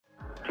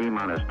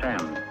T-minus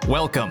 10.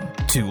 Welcome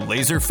to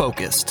Laser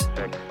Focused.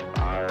 6,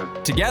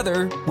 5,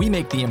 Together, we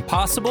make the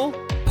impossible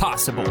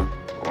possible.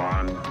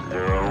 1,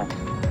 0.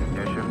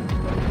 Ignition.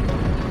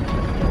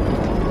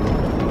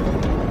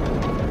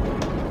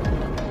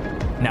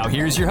 Now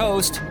here's your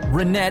host,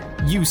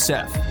 Rinette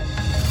Youssef.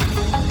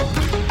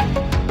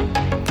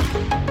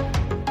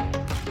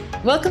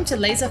 Welcome to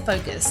Laser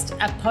Focused,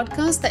 a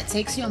podcast that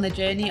takes you on the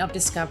journey of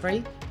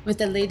discovery with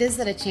the leaders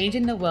that are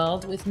changing the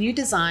world with new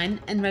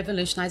design and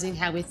revolutionizing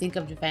how we think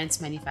of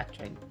advanced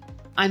manufacturing.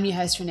 I'm your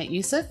host, Rinette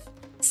Youssef,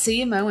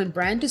 CMO and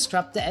brand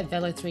disruptor at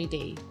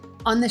Velo3D.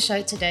 On the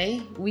show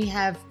today, we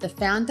have the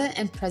founder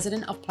and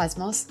president of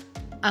Plasmos,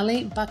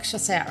 Ali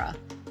Baghchehsara.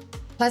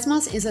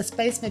 Plasmos is a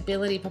space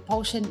mobility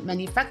propulsion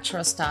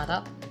manufacturer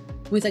startup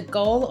with a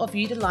goal of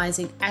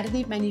utilizing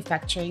additive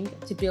manufacturing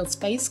to build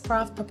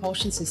spacecraft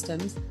propulsion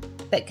systems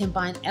that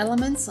combine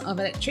elements of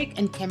electric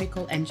and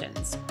chemical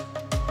engines.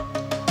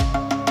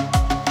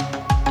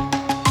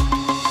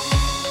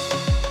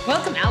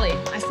 Welcome, Ali.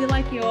 I feel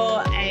like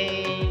you're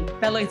a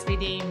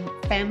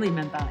Velo3D family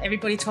member.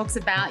 Everybody talks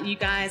about you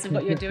guys and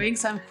what you're doing,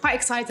 so I'm quite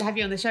excited to have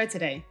you on the show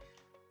today.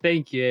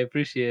 Thank you. I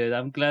appreciate it.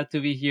 I'm glad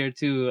to be here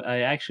too. I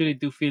actually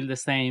do feel the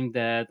same,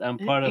 that I'm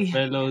part of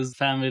Velo's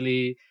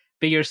family,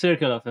 bigger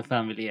circle of a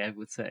family, I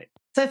would say.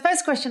 So the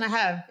first question I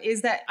have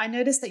is that I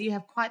noticed that you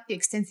have quite the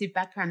extensive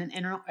background in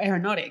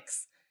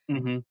aeronautics.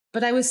 Mm-hmm.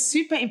 But I was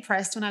super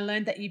impressed when I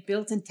learned that you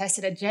built and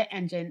tested a jet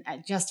engine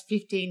at just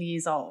 15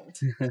 years old.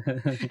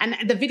 And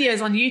the video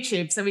is on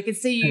YouTube, so we can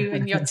see you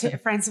and your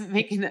friends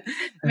making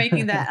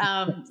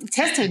that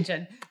test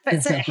engine.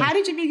 But so how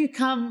did you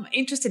become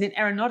interested in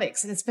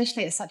aeronautics, and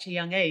especially at such a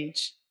young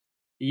age?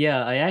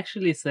 Yeah, I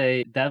actually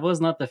say that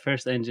was not the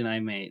first engine I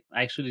made.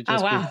 Actually,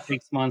 just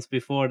 6 months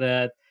before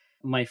that,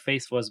 my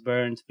face was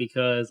burned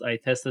because I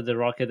tested the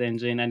rocket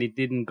engine and it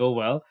didn't go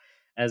well,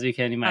 as you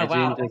can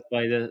imagine, just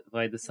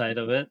by the side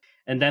of it.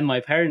 And then my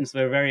parents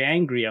were very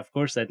angry, of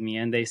course, at me,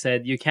 and they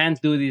said, "You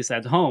can't do this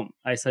at home."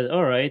 I said,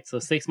 "All right." So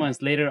 6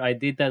 months later, I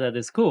did that at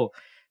the school.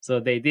 So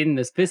they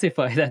didn't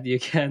specify that you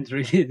can't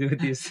really do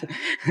this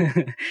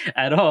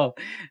at all.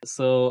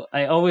 So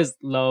I always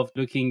loved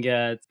looking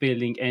at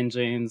building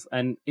engines,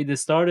 and it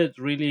started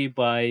really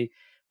by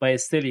a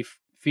silly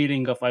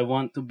feeling of I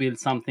want to build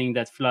something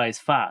that flies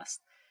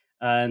fast.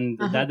 And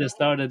that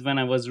started when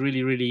I was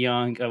really, really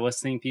young. I was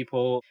seeing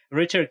people,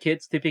 richer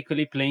kids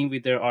typically playing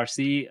with their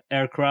RC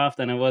aircraft.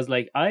 And I was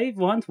like, I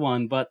want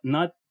one, but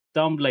not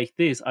dumb like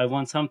this. I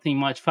want something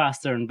much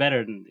faster and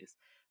better than this.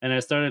 And I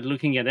started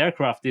looking at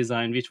aircraft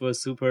design, which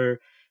was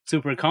super,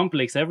 super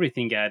complex,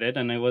 everything at it.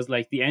 And I was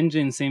like, the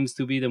engine seems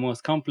to be the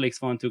most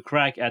complex one to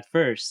crack at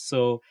first.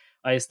 So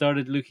I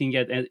started looking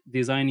at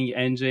designing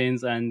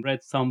engines and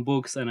read some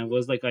books. And I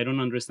was like, I don't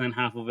understand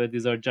half of it.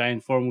 These are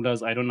giant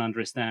formulas I don't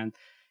understand.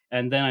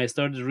 And then I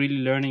started really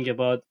learning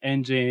about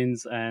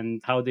engines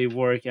and how they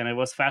work. And I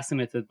was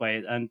fascinated by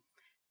it. And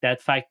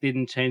that fact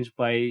didn't change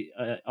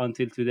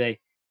until today.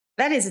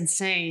 That is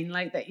insane.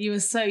 Like that you were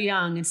so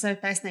young and so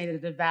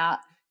fascinated about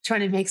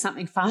trying to make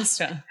something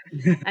faster.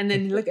 And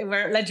then look at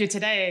where it led you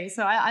today.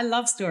 So I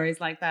love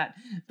stories like that.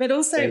 But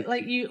also,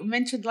 like you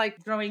mentioned,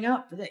 like growing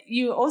up, that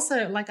you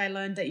also, like I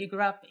learned that you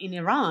grew up in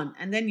Iran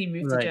and then you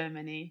moved to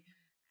Germany.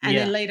 And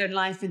then later in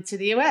life into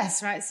the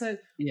US, right? So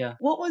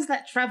what was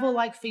that travel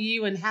like for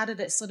you, and how did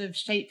it sort of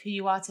shape who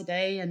you are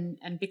today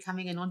and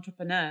becoming an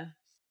entrepreneur?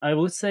 I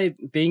would say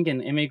being an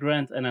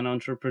immigrant and an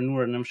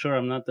entrepreneur, and I'm sure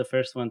I'm not the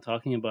first one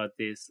talking about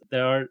this,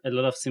 there are a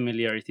lot of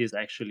similarities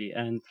actually.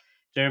 And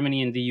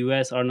Germany and the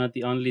US are not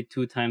the only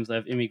 2 times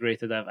I've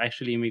immigrated. I've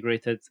actually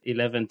immigrated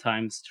 11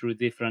 times through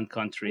different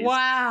countries.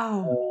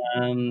 Wow.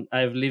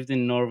 I've lived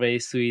in Norway,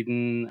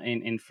 Sweden,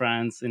 in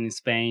France, and in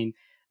Spain.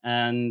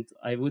 And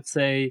I would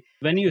say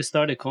when you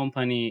start a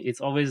company,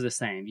 it's always the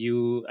same.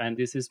 And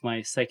this is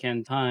my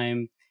second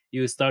time,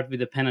 you start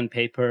with a pen and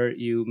paper,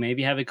 you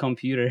maybe have a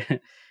computer,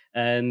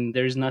 and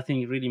there's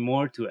nothing really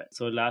more to it.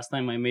 So last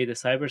time I made a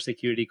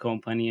cybersecurity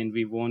company and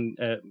we won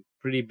a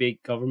pretty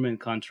big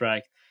government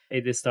contract.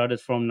 It started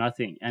from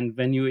nothing. And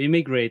when you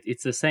immigrate,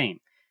 it's the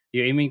same.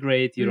 You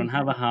immigrate, you don't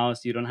have a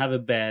house, you don't have a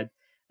bed.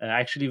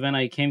 Actually, when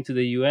I came to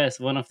the US,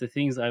 one of the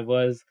things I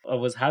was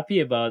happy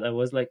about, I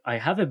was like, I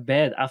have a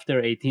bed after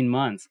 18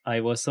 months.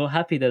 I was so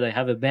happy that I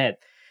have a bed.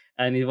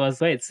 And it was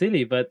quite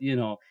silly, but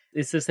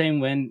it's the same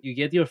when you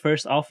get your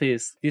first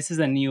office. This is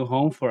a new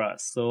home for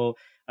us. So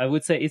I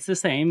would say it's the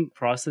same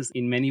process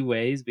in many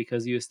ways,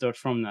 because you start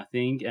from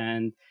nothing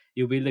and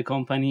you build a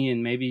company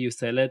and maybe you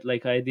sell it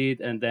like I did,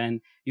 and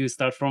then you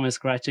start from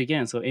scratch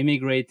again. So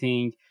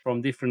immigrating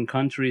from different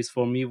countries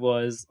for me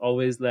was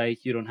always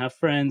like, you don't have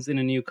friends in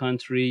a new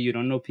country, you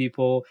don't know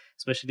people,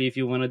 especially if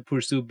you want to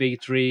pursue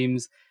big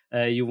dreams,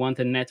 you want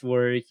a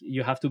network,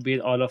 you have to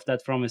build all of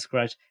that from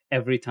scratch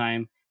every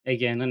time,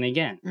 again and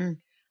again.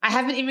 I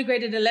haven't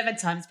immigrated 11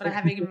 times, but I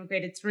have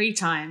immigrated 3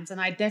 times.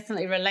 And I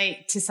definitely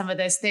relate to some of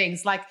those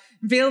things, like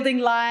building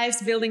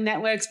lives, building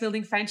networks,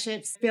 building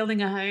friendships,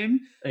 building a home.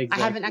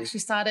 Exactly. I haven't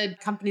actually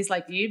started companies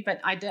like you, but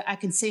I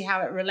can see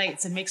how it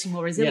relates and makes you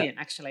more resilient,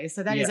 actually.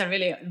 So that is a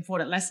really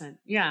important lesson.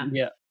 Yeah.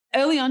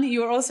 Early on,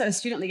 you were also a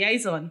student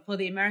liaison for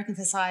the American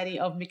Society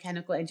of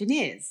Mechanical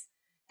Engineers,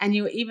 and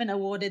you were even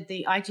awarded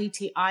the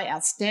IGTI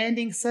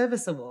Outstanding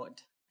Service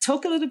Award.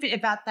 Talk a little bit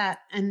about that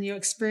and your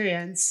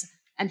experience,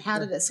 and how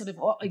did it sort of,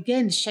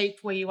 again, shape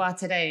where you are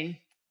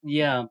today?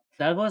 Yeah,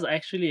 that was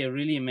actually a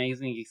really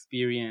amazing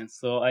experience.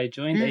 So I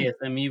joined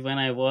ASME when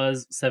I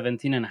was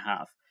 17 and a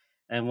half.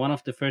 And one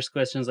of the first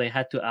questions I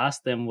had to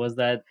ask them was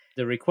that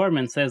the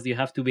requirement says you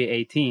have to be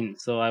 18.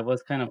 So I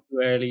was kind of too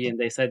early, and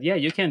they said, yeah,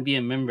 you can be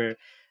a member.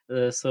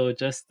 So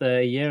just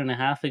a year and a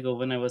half ago,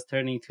 when I was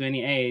turning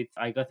 28,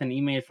 I got an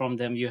email from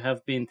them. You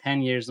have been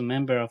 10 years a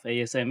member of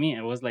ASME.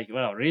 I was like,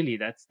 wow, really?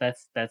 That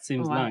Oh,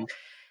 seems wow. long.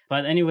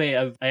 But anyway,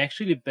 I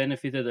actually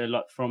benefited a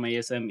lot from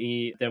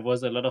ASME. There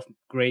was a lot of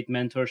great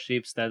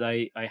mentorships that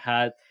I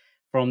had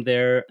from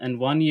there. And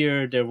one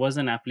year there was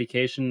an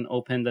application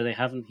open that I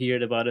haven't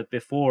heard about it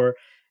before.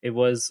 It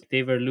was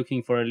they were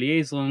looking for a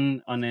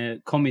liaison on a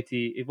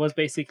committee. It was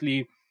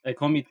basically a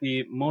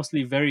committee,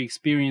 mostly very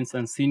experienced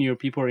and senior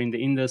people in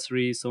the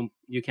industry. So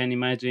you can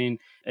imagine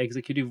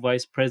executive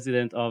vice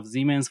president of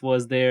Siemens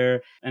was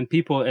there, and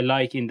people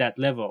alike in that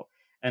level.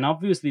 And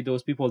obviously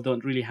those people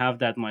don't really have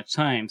that much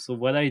time. So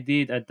what I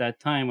did at that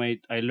time,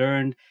 I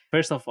learned,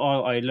 first of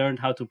all, I learned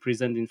how to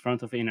present in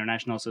front of an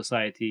international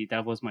society.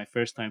 That was my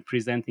first time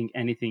presenting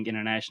anything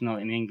international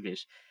in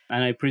English.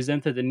 And I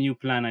presented a new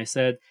plan. I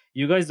said,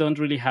 you guys don't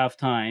really have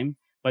time,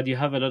 but you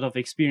have a lot of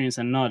experience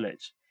and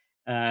knowledge.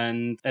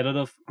 And a lot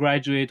of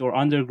graduate or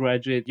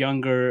undergraduate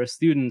younger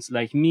students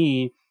like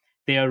me,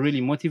 they are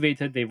really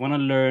motivated. They want to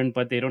learn,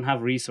 but they don't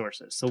have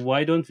resources. So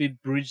why don't we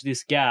bridge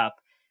this gap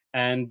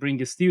and bring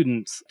the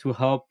students to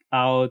help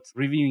out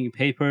reviewing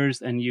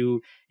papers, and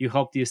you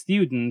help the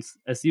students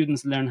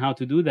learn how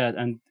to do that.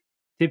 And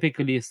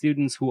typically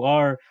students who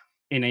are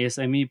in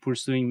ASME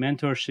pursuing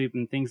mentorship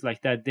and things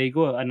like that, they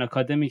go an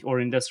academic or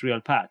industrial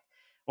path,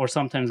 or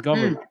sometimes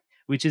government,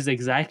 which is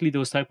exactly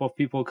those type of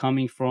people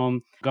coming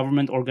from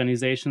government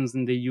organizations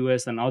in the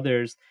US and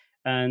others.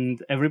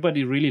 And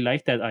everybody really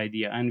liked that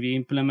idea, and we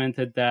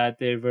implemented that.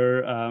 There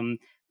were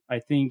I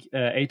think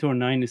 8 or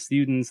 9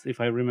 students, if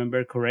I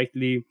remember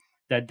correctly,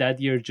 that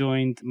year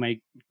joined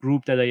my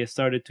group that I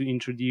started to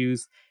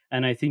introduce.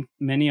 And I think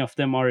many of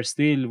them are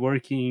still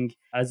working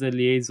as a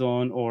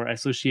liaison or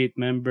associate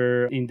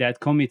member in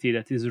that committee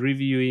that is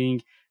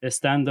reviewing the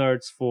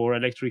standards for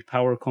electric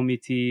power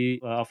committee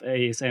of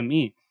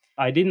ASME.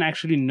 I didn't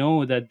actually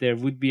know that there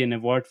would be an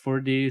award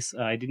for this.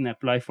 I didn't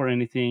apply for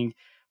anything,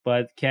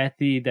 but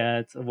Kathy,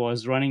 that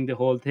was running the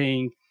whole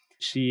thing,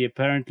 she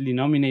apparently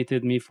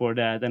nominated me for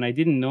that. And I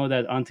didn't know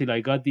that until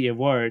I got the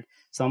award.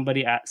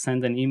 Somebody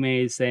sent an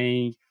email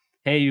saying,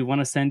 hey, we want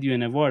to send you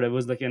an award. I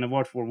was like, an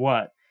award for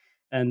what?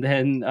 And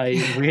then I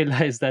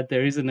realized that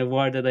there is an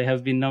award that I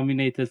have been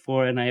nominated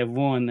for and I have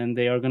won, and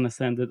they are going to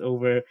send it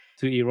over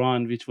to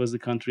Iran, which was the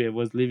country I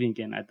was living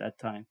in at that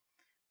time.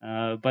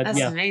 But That's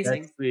yeah,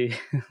 amazing. that's the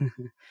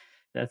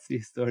that's the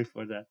story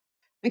for that.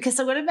 Okay,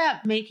 so what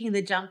about making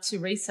the jump to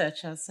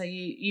researcher? So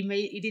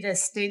you did a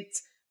stint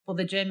for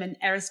the German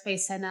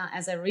Aerospace Center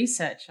as a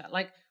researcher.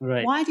 Like,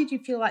 Right. why did you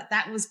feel like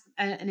that was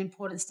an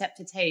important step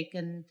to take,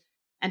 and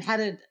how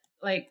did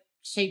like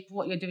shape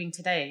what you're doing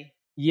today?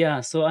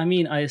 Yeah, so I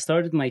mean, I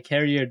started my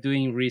career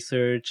doing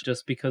research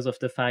just because of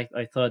the fact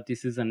I thought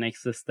this is a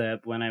next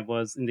step. When I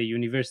was in the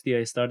university,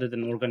 I started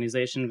an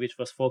organization which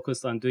was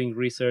focused on doing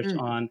research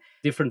on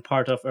different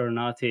part of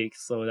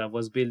aeronautics. So that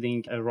was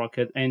building a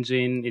rocket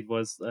engine. It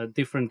was a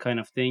different kind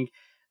of thing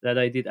that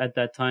I did at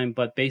that time.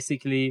 But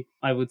basically,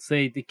 I would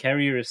say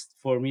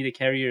for me, the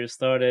career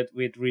started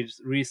with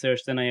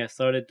research. Then I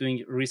started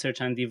doing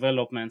research and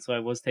development. So I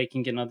was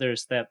taking another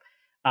step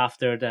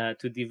after that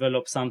to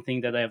develop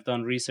something that I have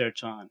done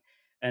research on.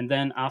 And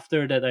then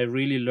after that, I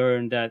really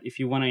learned that if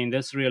you want to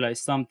industrialize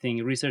something,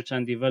 research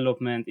and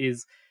development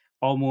is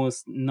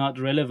almost not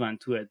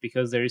relevant to it,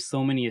 because there is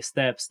so many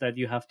steps that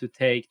you have to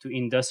take to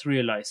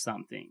industrialize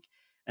something.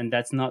 And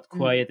that's not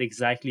quite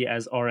exactly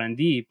as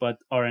R&D, but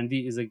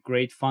R&D is a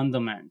great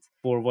fundament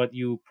for what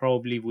you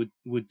probably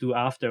would do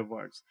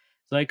afterwards.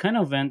 So I kind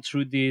of went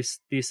through these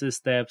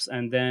steps,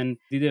 and then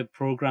did a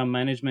program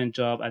management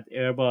job at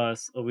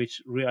Airbus,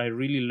 which I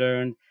really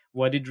learned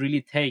what it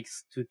really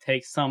takes to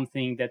take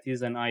something that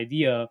is an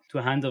idea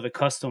to hand of a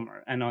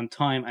customer, and on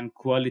time and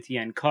quality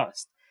and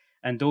cost.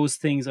 And those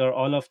things are,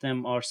 all of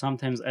them are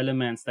sometimes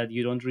elements that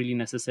you don't really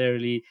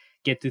necessarily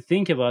get to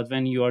think about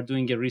when you are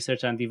doing a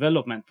research and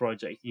development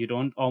project. You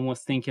don't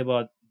almost think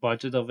about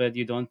budget of it.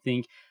 You don't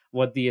think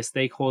what the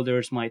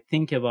stakeholders might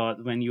think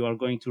about when you are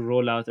going to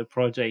roll out a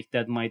project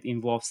that might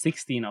involve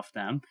 16 of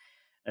them,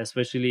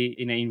 especially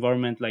in an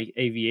environment like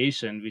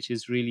aviation, which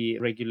is really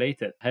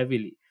regulated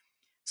heavily.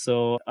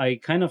 So I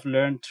kind of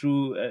learned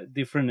through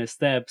different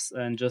steps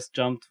and just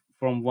jumped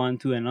from one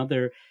to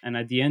another. And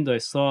at the end, I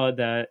saw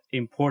the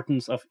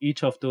importance of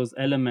each of those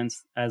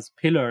elements as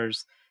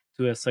pillars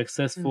to a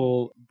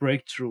successful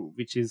breakthrough,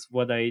 which is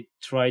what I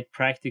tried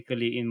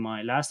practically in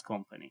my last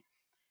company.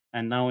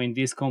 And now in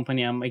this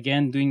company, I'm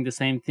again doing the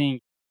same thing.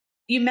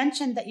 You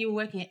mentioned that you were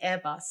working at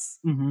Airbus,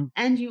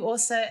 and you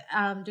also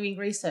doing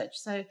research.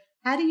 So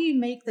How do you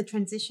make the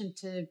transition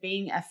to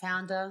being a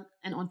founder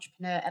and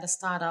entrepreneur at a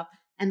startup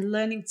and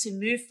learning to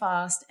move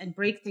fast and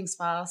break things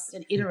fast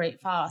and iterate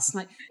fast?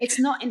 Like, it's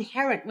not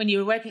inherent when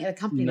you're working at a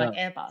company like No.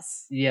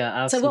 Airbus.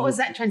 Yeah, So what was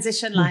absolutely. that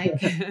transition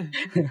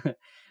like?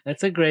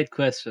 That's a great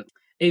question.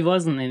 It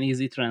wasn't an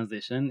easy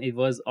transition. It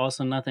was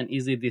also not an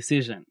easy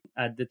decision.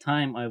 At the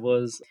time I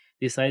was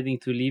deciding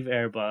to leave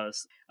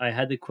Airbus, I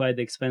had a quite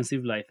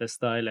expensive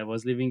lifestyle. I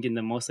was living in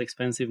the most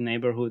expensive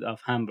neighborhood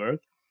of Hamburg.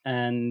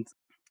 And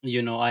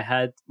I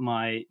had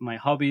my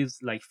hobbies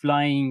like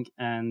flying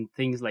and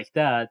things like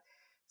that.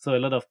 So a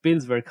lot of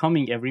bills were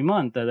coming every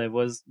month that I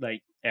was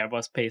like,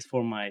 Airbus pays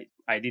for my,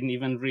 I didn't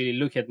even really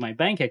look at my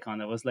bank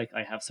account. I was like,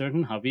 I have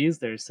certain hobbies,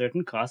 there's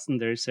certain costs,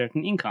 and there's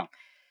certain income.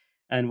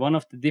 And one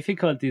of the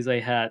difficulties I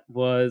had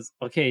was,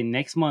 okay,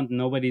 next month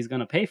nobody's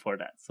gonna pay for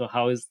that. So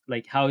how is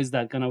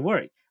that gonna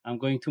work? I'm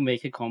going to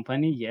make a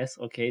company. Yes,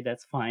 okay,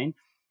 that's fine.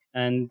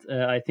 And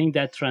I think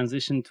that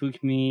transition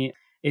took me.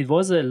 It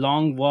was a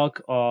long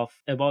walk of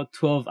about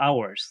 12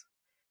 hours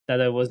that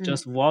I was Mm.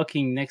 just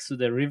walking next to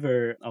the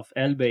river of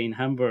Elbe in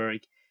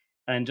Hamburg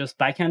and just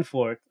back and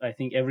forth. I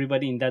think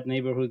everybody in that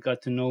neighborhood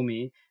got to know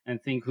me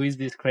and think, who is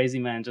this crazy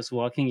man just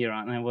walking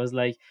around? And I was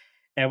like,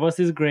 Airbus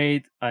is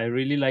great. I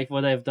really like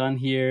what I've done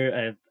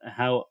here,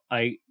 how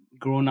I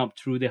grown up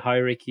through the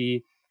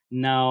hierarchy.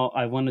 Now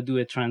I want to do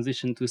a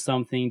transition to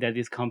something that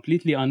is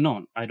completely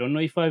unknown. I don't know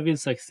if I will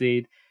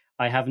succeed.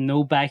 I have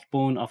no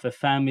backbone of a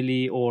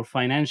family or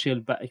financial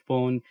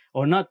backbone,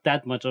 or not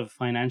that much of a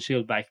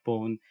financial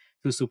backbone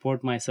to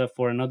support myself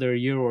for another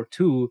year or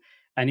two.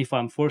 And if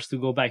I'm forced to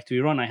go back to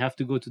Iran, I have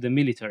to go to the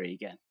military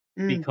again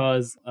Mm.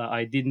 because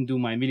I didn't do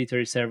my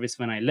military service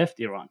when I left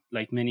Iran,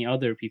 like many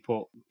other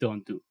people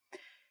don't do.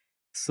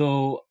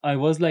 So I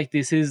was like,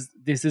 this is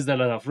a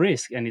lot of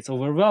risk and it's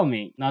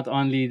overwhelming. Not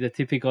only the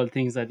typical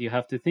things that you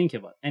have to think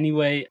about.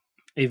 Anyway,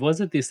 it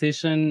was a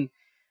decision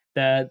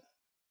that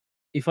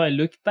if I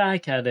look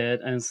back at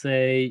it and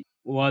say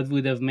what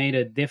would have made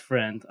it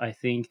different, I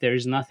think there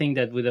is nothing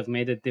that would have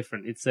made it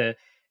different.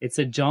 It's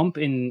a jump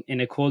in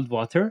a cold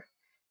water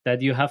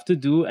that you have to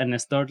do and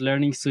start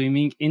learning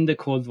swimming in the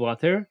cold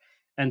water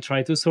and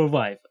try to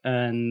survive.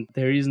 And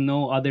there is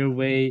no other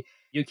way.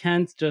 You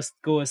can't just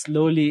go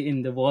slowly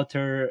in the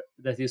water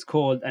that is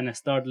cold and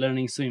start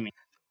learning swimming.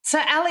 So,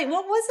 Ali,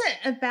 what was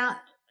it about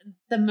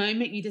the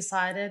moment you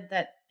decided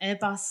that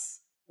Airbus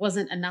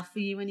wasn't enough for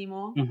you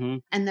anymore, Mm-hmm.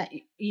 and that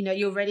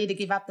you're ready to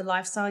give up the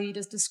lifestyle you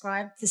just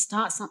described to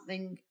start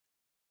something?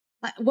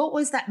 Like, what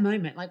was that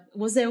moment? Like,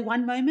 was there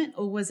one moment,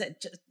 or was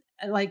it just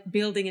like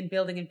building and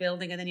building and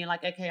building, and then you're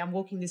like, okay, I'm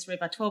walking this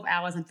river 12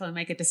 hours until I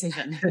make a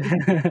decision?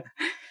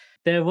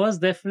 There was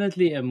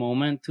definitely a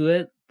moment to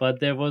it, but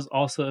there was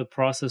also a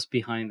process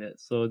behind it.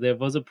 So there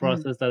was a Mm.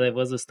 process that I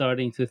was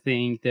starting to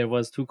think. There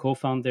was two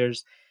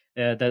co-founders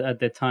that at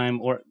the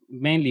time, or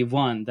mainly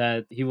one,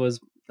 that he was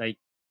like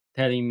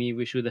telling me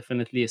we should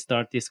definitely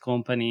start this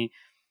company.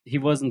 He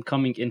wasn't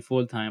coming in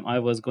full time. I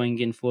was going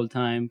in full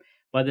time,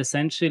 but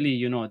essentially,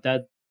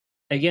 that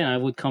again, I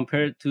would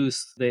compare it to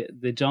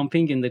the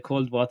jumping in the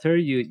cold water.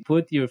 You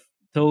put your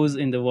toes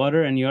in the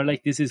water, and you're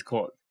like, this is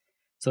cold.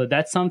 So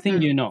that's something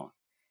Mm.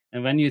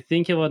 And when you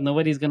think about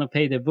nobody's going to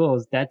pay the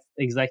bills, that's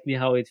exactly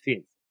how it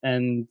feels.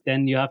 And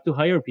then you have to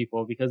hire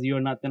people because you're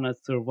not going to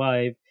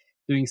survive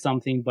doing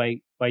something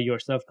by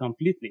yourself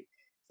completely.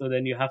 So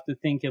then you have to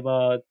think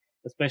about,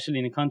 especially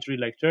in a country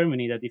like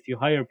Germany, that if you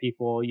hire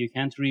people, you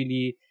can't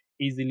really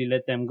easily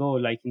let them go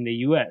like in the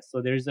US.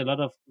 So there's a lot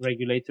of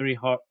regulatory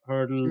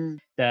hurdle Mm.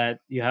 that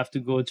you have to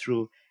go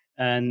through.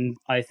 And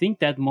I think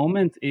that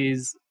moment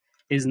is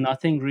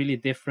nothing really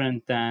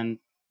different than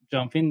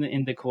jump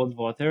in the cold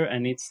water,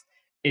 and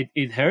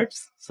it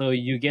hurts. So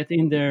you get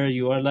in there,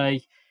 you are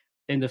like,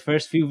 in the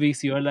first few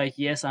weeks you are like,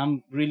 yes,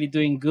 I'm really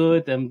doing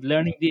good, I'm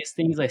learning these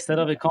things, I set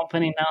up a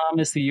company, now I'm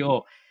a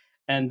CEO.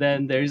 And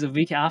then there's a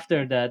week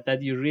after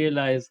that you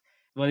realize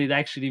what it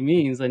actually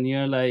means, and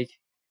you're like,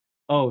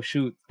 oh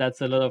shoot,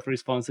 that's a lot of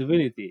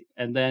responsibility.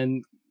 And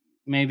then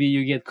maybe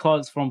you get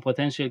calls from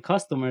potential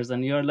customers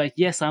and you're like,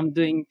 yes, I'm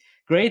doing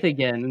great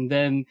again. And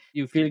then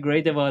you feel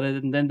great about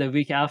it, and then the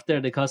week after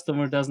the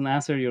customer doesn't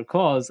answer your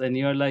calls and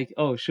you're like,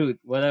 oh shoot,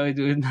 what do I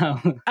do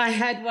now? I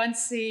had one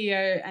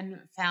CEO and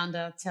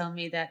founder tell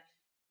me that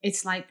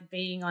it's like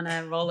being on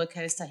a roller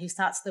coaster. He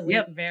starts the week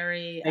Yep,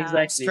 very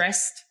exactly.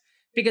 stressed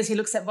because he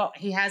looks at what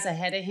he has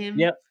ahead of him,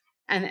 Yep.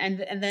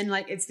 and then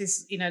like it's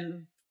this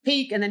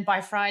peak, and then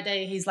by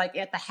Friday he's like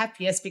at the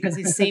happiest because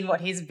he's seen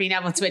what he's been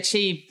able to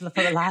achieve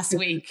for the last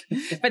week.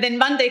 But then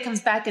Monday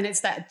comes back and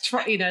it's that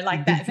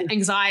like that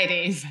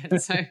anxiety.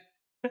 So.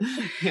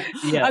 Yeah.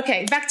 Yeah.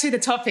 Okay, back to the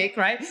topic,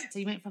 right? So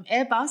you went from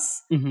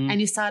Airbus Mhm.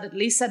 and you started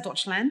Lisa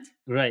Deutschland.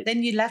 Right.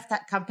 Then you left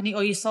that company,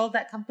 or you sold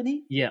that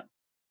company. Yeah.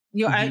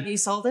 You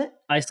sold it,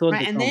 I sold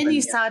right? the And then you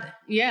company. started.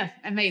 Yeah,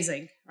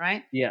 amazing,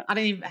 right? Yeah. I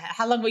don't even.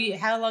 How long were you?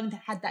 How long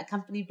had that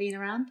company been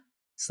around?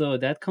 So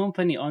that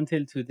company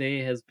until today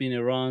has been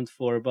around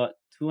for about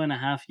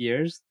 2.5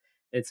 years.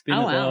 It's been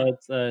Oh, wow.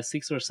 about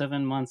 6 or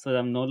 7 months that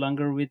I'm no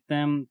longer with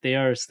them. They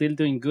are still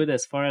doing good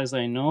as far as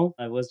I know.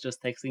 I was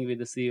just texting with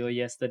the CEO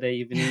yesterday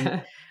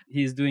evening.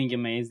 He's doing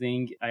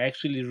amazing. I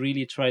actually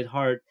really tried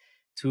hard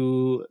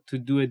to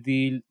do a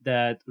deal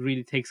that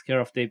really takes care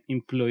of the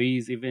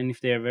employees, even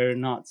if there were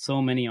not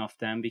so many of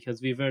them,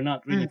 because we were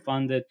not really Mm,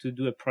 funded to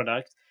do a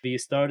product. We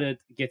started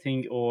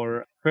getting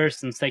our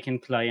first and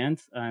second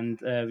client,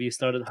 and we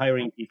started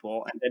hiring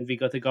people, and then we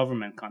got a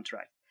government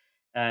contract.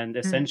 And mm,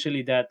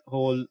 essentially that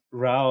whole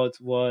route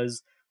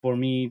was, for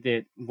me,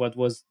 that what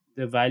was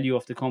the value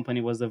of the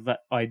company was the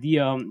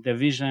idea, the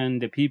vision,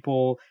 the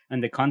people,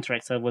 and the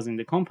contracts that was in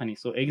the company.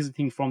 So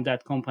exiting from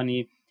that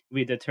company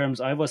with the terms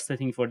I was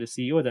setting for the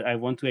CEO, that I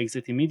want to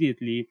exit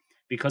immediately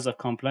because of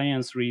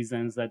compliance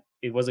reasons, that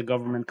it was a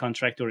government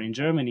contractor in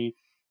Germany.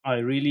 I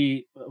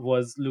really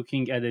was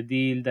looking at a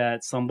deal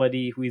that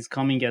somebody who is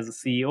coming as a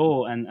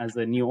CEO and as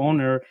a new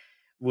owner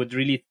would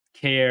really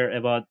care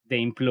about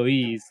the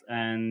employees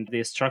and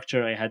the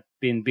structure I had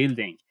been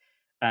building.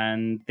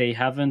 And they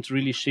haven't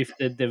really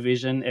shifted the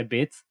vision a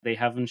bit. They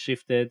haven't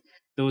shifted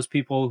those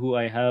people who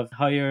I have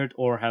hired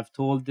or have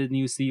told the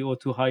new CEO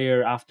to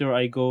hire after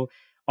I go.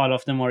 All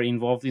of them are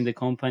involved in the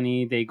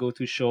company. They go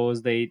to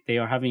shows. They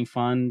are having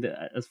fun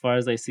as far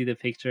as I see the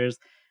pictures.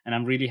 And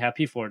I'm really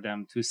happy for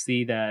them to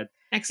see that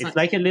it's excellent.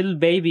 like a little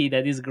baby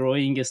that is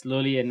growing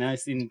slowly, and now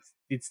it's in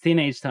its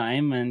teenage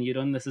time, and you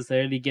don't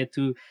necessarily get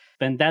to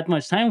spend that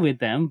much time with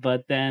them,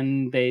 but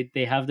then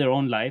they have their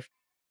own life.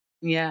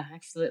 Yeah,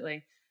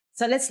 absolutely.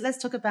 So let's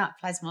talk about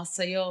Plasmos.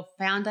 So you're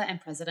founder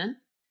and president,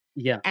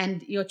 Yeah,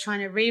 and you're trying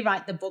to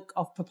rewrite the book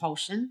of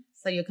propulsion.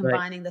 So you're right,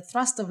 combining the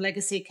thrust of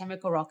legacy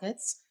chemical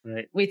rockets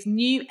right, with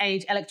new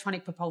age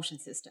electronic propulsion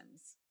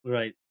systems.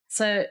 right.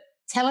 So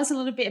tell us a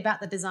little bit about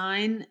the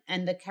design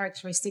and the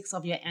characteristics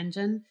of your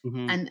engine.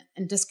 Hmm. And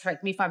just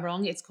correct me if I'm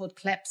wrong, it's called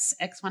Kleps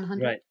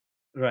X100. Right,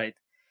 right,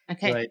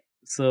 Okay. right.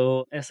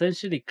 So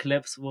essentially,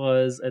 CLEPS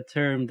was a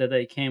term that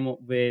I came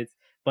up with,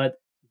 but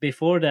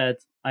before that,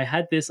 I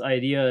had this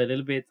idea a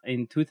little bit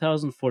in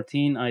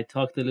 2014. I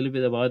talked a little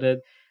bit about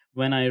it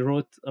when I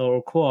wrote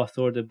or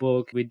co-authored a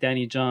book with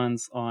Danny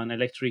Johns on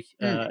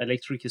Mm,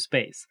 electric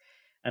space,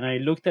 and I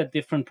looked at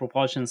different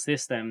propulsion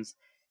systems,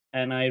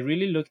 and I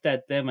really looked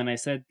at them, and I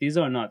said these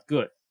are not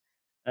good.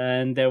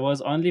 And there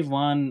was only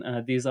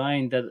one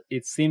design that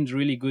it seemed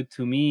really good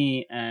to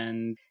me,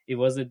 and it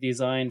was a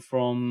design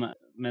from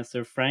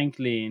Mr.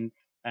 Franklin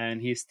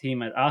and his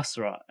team at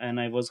Astra. And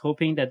I was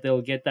hoping that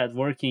they'll get that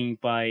working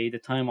by the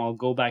time I'll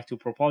go back to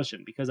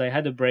propulsion, because I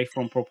had a break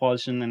from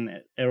propulsion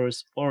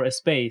and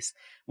space,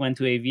 went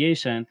to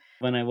aviation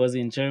when I was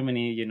in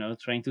Germany,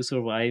 trying to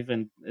survive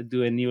and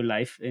do a new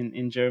life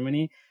in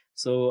Germany.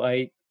 So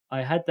I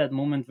had that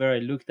moment where I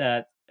looked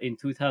at in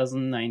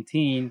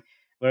 2019,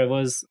 where I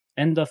was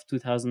end of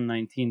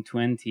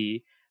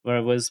 2019-20, where I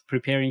was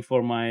preparing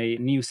for my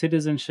new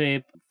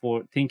citizenship,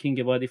 for thinking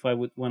about if I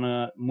would want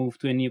to move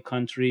to a new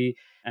country,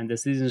 and the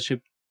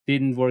citizenship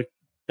didn't work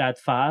that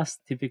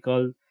fast,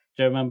 typical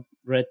German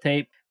red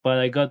tape. But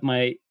I got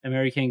my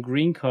American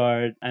green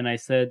card, and I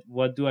said,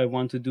 what do I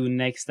want to do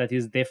next that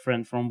is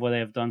different from what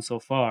I've done so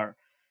far?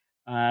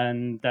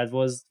 And that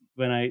was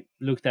when I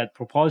looked at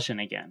propulsion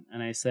again,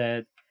 and I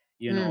said,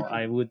 mm,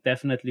 I would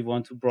definitely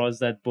want to browse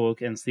that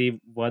book and see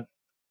what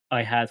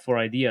I had for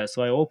ideas.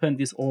 So I opened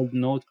this old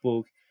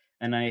notebook,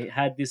 and I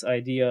had this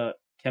idea: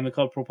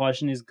 chemical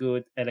propulsion is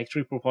good,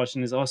 electric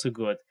propulsion is also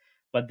good,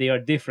 but they are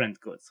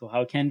different good. So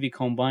how can we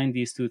combine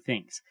these two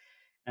things?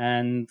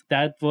 And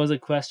that was a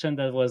question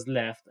that was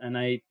left. And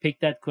I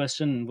picked that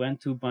question and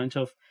went to a bunch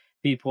of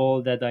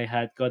people that I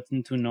had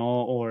gotten to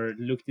know or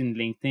looked in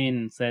LinkedIn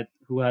and said,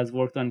 who has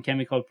worked on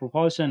chemical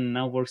propulsion and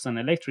now works on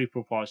electric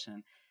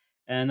propulsion.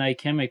 And I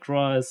came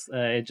across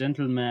a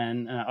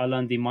gentleman,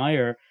 Alan de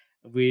Meyer,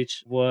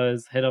 which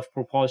was head of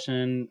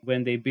propulsion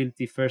when they built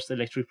the first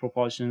electric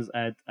propulsions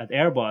at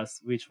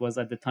Airbus, which was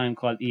at the time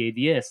called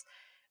EADS.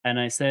 And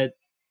I said,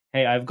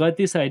 hey, I've got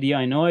this idea.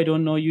 I know I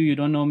don't know you, you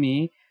don't know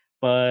me,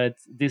 but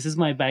this is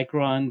my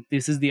background.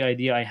 This is the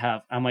idea I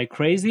have. Am I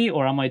crazy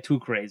or am I too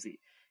crazy?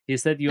 He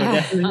said, you're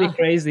definitely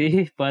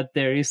crazy, but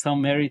there is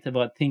some merit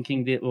about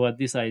thinking about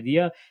this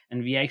idea.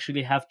 And we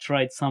actually have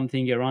tried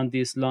something around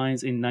these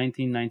lines in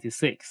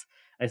 1996.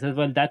 I said,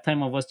 well, that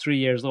time I was 3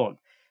 years old.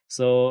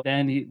 So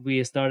then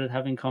we started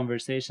having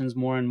conversations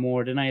more and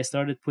more. Then I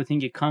started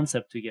putting a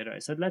concept together. I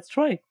said, let's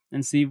try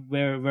and see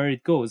where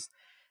it goes.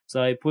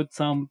 So I put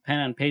some pen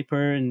and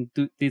paper and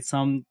did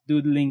some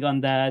doodling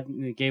on that,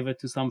 gave it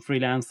to some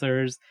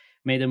freelancers,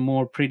 made a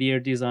more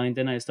prettier design.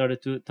 Then I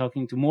started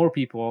talking to more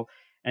people,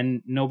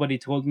 and nobody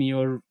told me,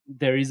 or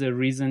there is a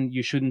reason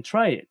you shouldn't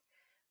try it.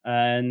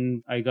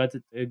 And I got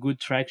a good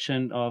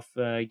traction of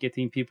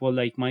getting people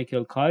like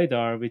Michael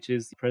Kaidar, which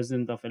is the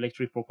president of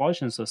Electric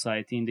Propulsion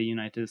Society in the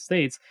United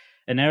States.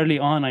 And early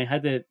on, I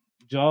had a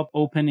job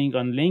opening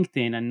on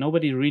LinkedIn, and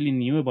nobody really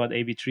knew about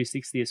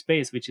AB360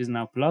 Space, which is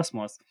now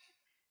Plasmos.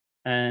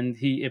 And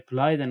he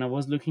applied, and I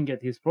was looking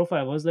at his profile.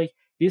 I was like,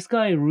 this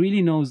guy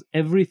really knows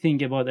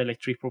everything about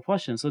electric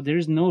propulsion, so there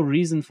is no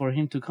reason for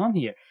him to come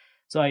here.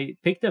 So I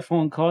picked the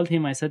phone, called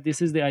him. I said,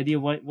 "This is the idea.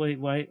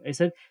 Why?" I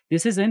said,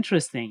 "This is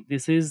interesting.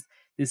 This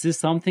is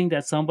something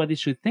that somebody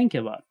should think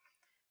about."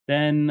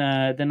 Then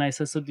I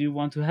said, "So do you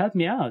want to help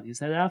me out?" He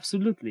said,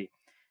 "Absolutely."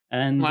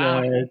 And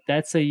Wow.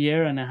 that's a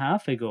year and a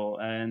half ago.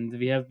 And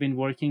we have been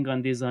working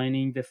on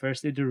designing the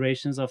first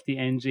iterations of the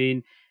engine.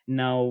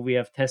 Now we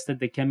have tested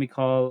the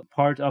chemical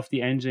part of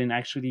the engine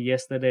actually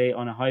yesterday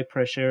on a high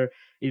pressure.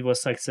 It was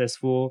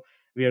successful.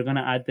 We are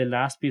going to add the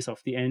last piece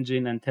of the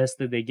engine and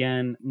test it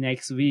again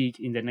next week,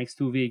 in the next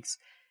 2 weeks.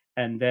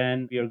 And then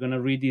we are going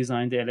to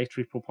redesign the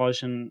electric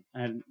propulsion,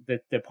 and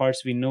the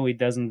parts we know it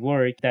doesn't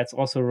work, that's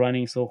also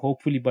running. So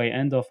hopefully by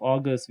end of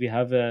August, we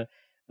have a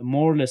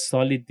more or less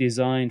solid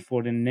design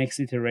for the next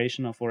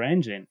iteration of our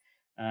engine.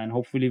 And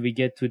hopefully we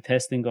get to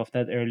testing of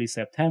that early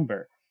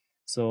September.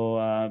 So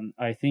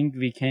I think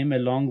we came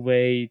a long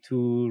way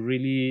to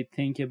really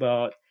think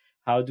about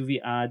how do we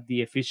add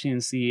the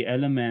efficiency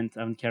element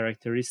and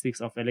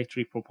characteristics of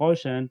electric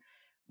propulsion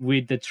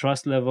with the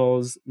thrust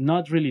levels,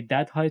 not really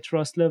that high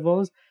thrust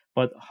levels,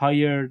 but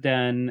higher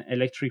than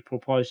electric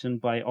propulsion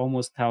by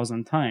almost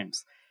 1,000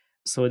 times,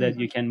 so that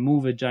you can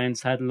move a giant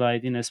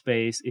satellite in a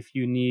space. If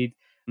you need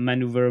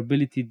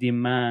maneuverability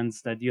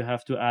demands that you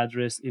have to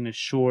address in a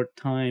short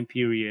time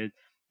period,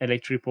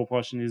 electric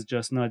propulsion is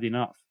just not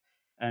enough.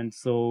 And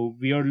so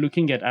we are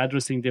looking at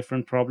addressing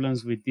different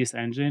problems with this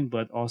engine,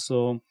 but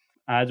also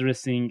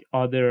addressing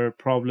other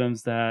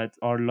problems that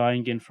are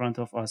lying in front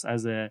of us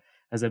as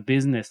a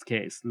business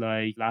case,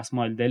 like last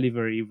mile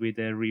delivery with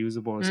a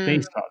reusable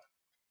spacecraft.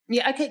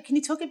 Yeah. Okay. Can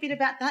you talk a bit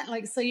about that?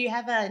 Like, so you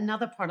have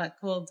another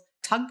product called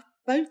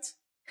Tugboat?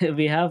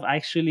 We have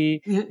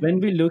actually, when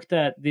we looked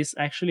at this,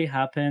 actually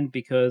happened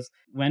because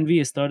when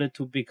we started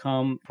to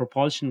become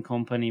propulsion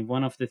company,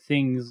 one of the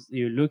things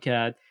you look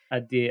at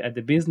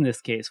the business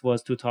case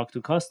was to talk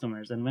to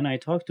customers. And when I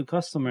talk to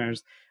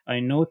customers, I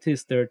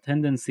noticed their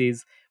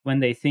tendencies when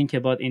they think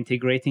about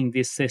integrating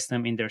this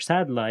system in their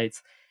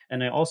satellites.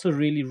 And I also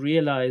really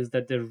realized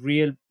that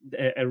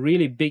a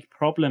really big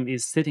problem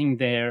is sitting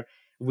there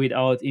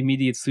without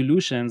immediate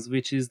solutions,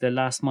 which is the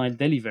last mile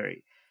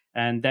delivery.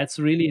 And that's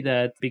really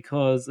that,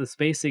 because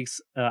SpaceX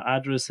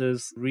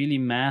addresses really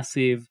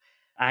massive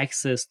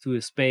access to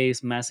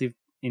space, massive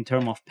in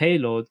terms of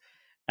payload,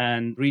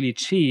 and really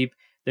cheap.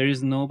 There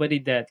is nobody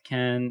that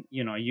can,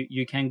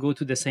 you can go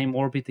to the same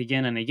orbit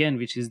again and again,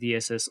 which is the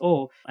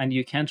SSO, and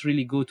you can't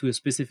really go to a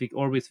specific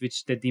orbit,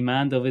 which the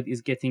demand of it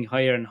is getting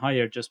higher and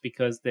higher, just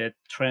because the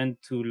trend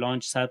to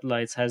launch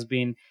satellites has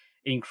been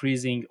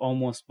increasing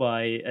almost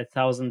by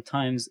 1,000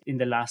 times in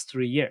the last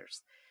 3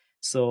 years.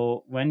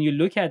 So when you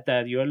look at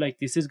that, you're like,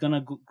 this is going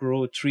to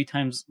grow 3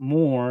 times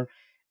more.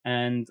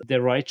 And the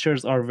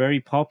rideshares are very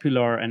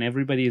popular and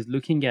everybody is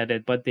looking at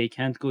it, but they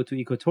can't go to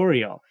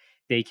equatorial.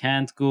 They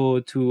can't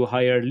go to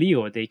higher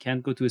LEO. They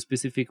can't go to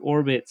specific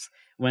orbits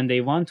when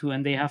they want to,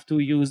 and they have to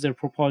use their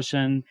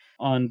propulsion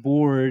on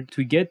board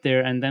to get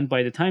there. And then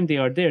by the time they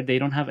are there, they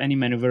don't have any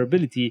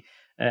maneuverability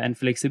and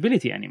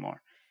flexibility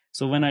anymore.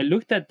 So when I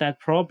looked at that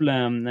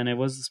problem, and I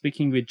was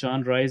speaking with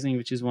John Rising,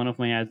 which is one of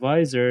my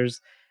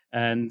advisors,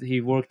 and he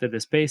worked at the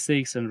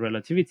SpaceX and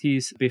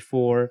Relativities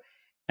before.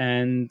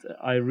 And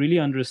I really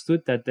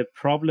understood that the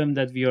problem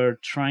that we are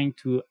trying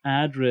to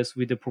address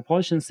with the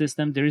propulsion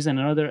system, there is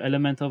another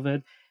element of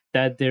it,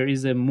 that there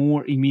is a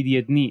more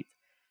immediate need.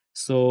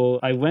 So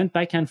I went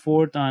back and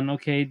forth on,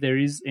 okay, there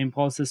is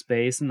Impulse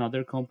Space and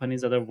other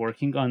companies that are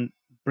working on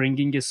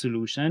bringing a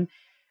solution.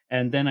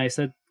 And then I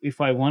said, if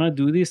I want to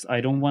do this,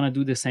 I don't want to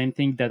do the same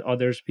thing that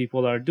others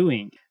people are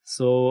doing.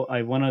 So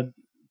I want to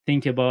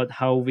think about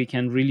how we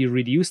can really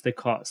reduce the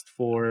cost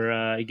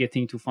for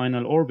getting to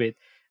final orbit.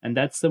 And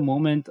that's the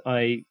moment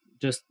I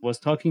just was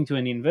talking to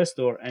an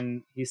investor,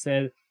 and he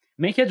said,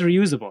 make it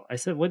reusable. I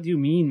said, what do you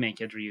mean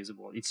make it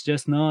reusable? It's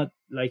just not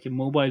like a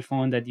mobile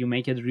phone that you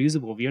make it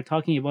reusable. We are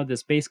talking about the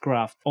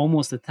spacecraft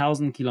almost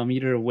 1,000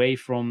 kilometers away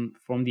from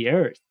the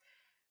Earth.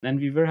 And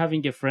we were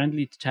having a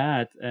friendly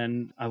chat,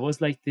 and I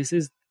was like, this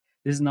is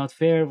not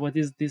fair. What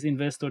is this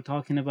investor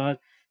talking about?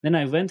 Then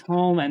I went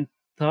home and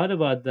thought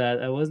about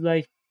that. I was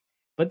like,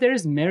 but there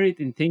is merit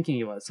in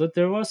thinking about it. So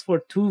there was, for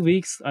 2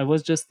 weeks, I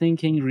was just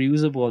thinking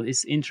reusable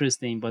is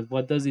interesting, but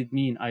what does it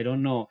mean? I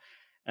don't know.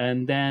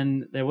 And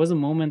then there was a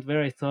moment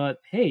where I thought,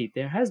 hey,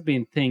 there has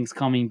been things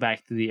coming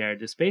back to the Earth.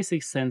 The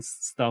SpaceX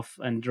sensed stuff,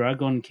 and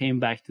Dragon came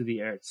back to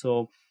the Earth.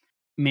 So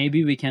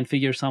maybe we can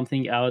figure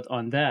something out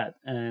on that.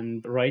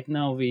 And right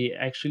now, we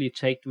actually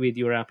checked with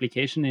your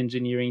application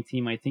engineering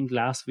team, I think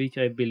last week,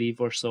 I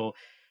believe, or so,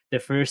 the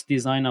first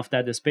design of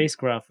that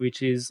spacecraft,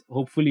 which is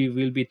hopefully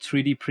will be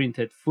 3D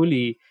printed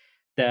fully,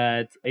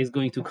 that is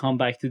going to come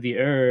back to the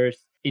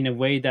Earth in a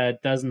way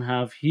that doesn't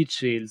have heat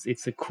shields.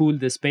 It's a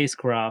cooled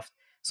spacecraft.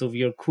 So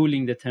we are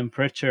cooling the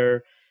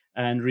temperature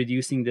and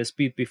reducing the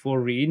speed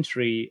before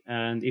reentry.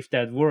 And if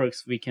that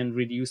works, we can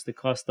reduce the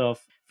cost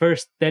of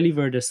first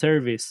deliver the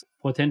service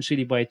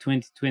potentially by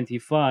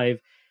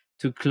 2025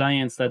 to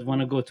clients that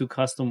want to go to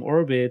custom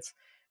orbits,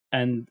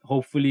 and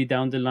hopefully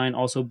down the line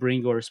also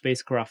bring our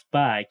spacecraft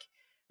back.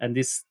 And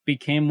this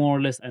became more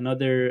or less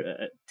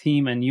another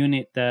team and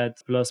unit that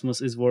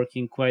Plasmos is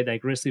working quite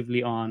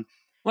aggressively on.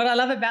 What I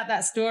love about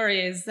that story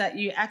is that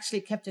you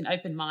actually kept an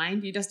open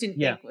mind. You just didn't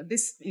think,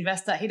 this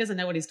investor, he doesn't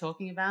know what he's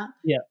talking about.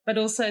 Yeah. But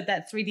also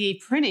that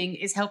 3D printing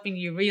is helping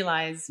you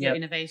realize your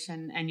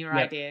innovation and your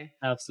idea.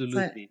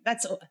 Absolutely.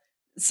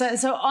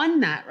 So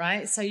on that,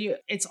 right? So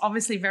it's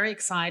obviously very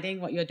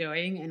exciting what you're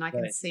doing, and I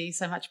can see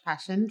so much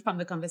passion from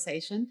the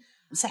conversation.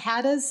 So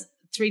how does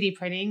 3D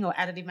printing or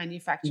additive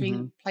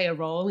manufacturing play a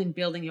role in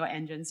building your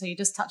engine? So you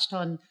just touched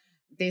on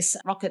this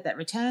rocket that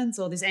returns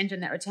or this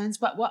engine that returns,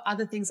 but what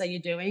other things are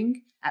you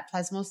doing at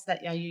Plasmos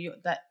that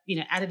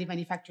additive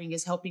manufacturing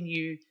is helping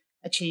you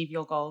achieve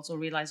your goals or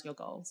realize your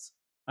goals?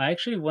 I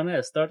actually want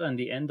to start on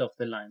the end of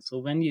the line. So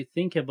when you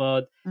think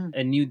about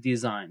a new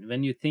design,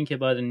 when you think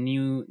about a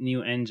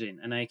new engine,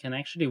 and I can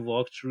actually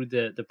walk through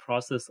the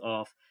process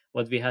of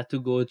what we had to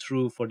go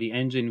through for the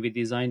engine we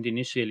designed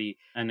initially,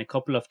 and a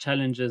couple of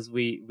challenges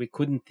we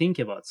couldn't think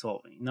about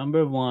solving.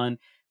 Number one,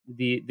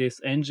 this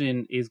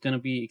engine is going to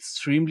be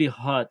extremely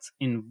hot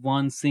in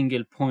one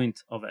single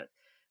point of it.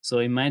 So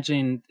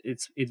imagine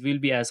it will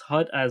be as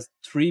hot as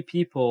 3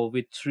 people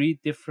with 3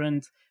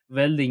 different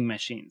welding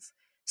machines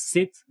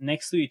sit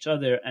next to each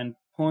other and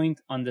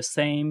point on the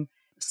same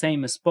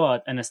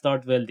spot and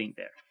start welding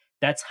there.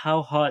 That's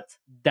how hot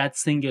that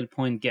single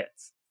point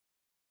gets.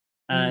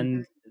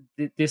 And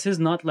this is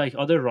not like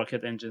other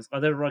rocket engines.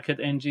 Other rocket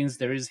engines,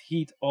 there is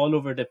heat all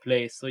over the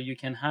place, so you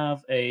can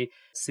have a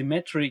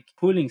symmetric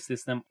cooling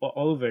system all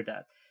over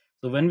that.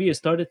 So when we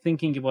started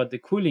thinking about the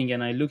cooling,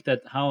 and I looked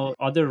at how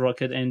other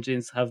rocket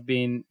engines have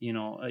been,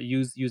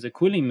 use a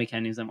cooling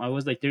mechanism, I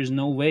was like, there's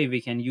no way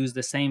we can use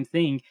the same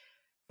thing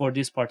for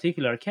this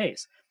particular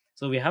case.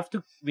 So we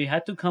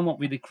had to come up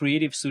with a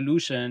creative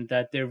solution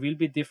that there will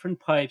be different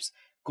pipes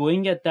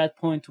going at that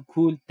point to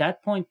cool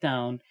that point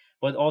down,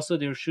 but also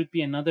there should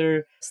be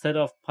another set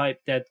of pipe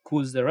that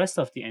cools the rest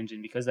of the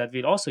engine, because that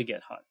will also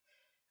get hot.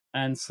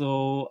 And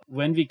so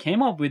when we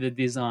came up with a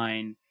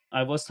design,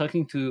 I was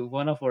talking to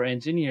one of our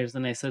engineers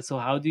and I said, so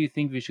how do you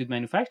think we should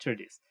manufacture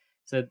this?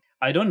 He said,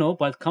 I don't know,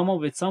 but come up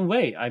with some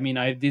way. I mean,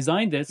 I've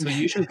designed it, so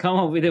you should come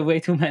up with a way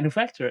to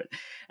manufacture it.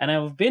 And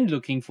I've been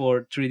looking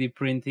for 3D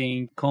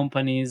printing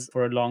companies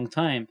for a long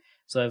time.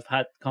 So I've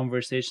had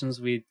conversations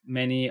with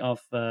many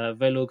of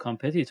Velo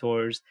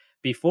competitors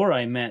before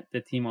I met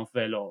the team of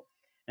Velo.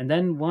 And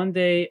then one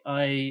day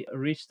I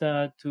reached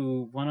out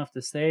to one of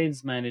the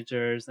sales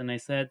managers and I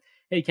said,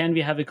 hey, can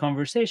we have a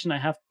conversation? I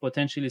have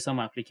potentially some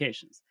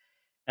applications.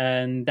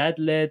 And that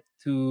led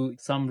to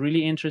some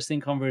really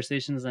interesting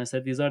conversations. And I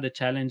said, these are the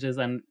challenges.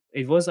 And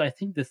it was, I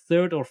think, the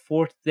 3rd or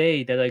 4th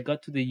day that I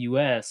got to the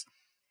US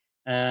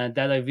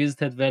that I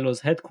visited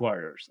Velo's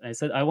headquarters. I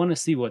said, I want to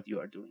see what you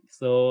are doing.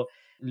 So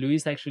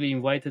Luis actually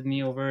invited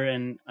me over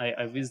and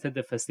I visited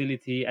the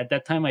facility. At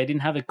that time, I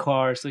didn't have a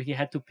car, so he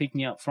had to pick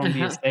me up from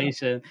the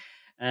station.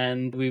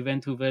 And we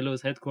went to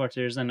Velo's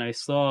headquarters and I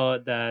saw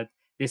that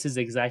this is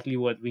exactly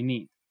what we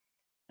need.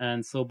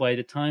 And so by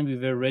the time we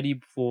were ready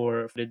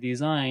for the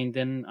design,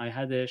 then I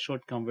had a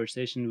short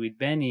conversation with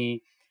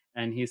Benny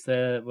and he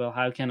said, well,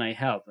 how can I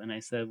help? And I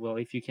said, well,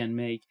 if you can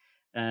make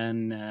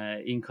an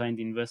in-kind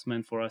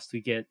investment for us to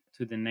get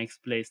to the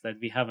next place that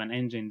we have an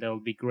engine, that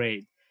will be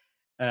great.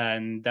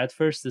 And that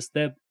first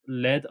step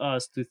led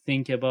us to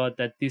think about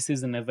that this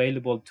is an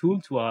available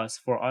tool to us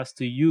for us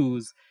to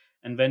use.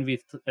 And when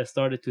we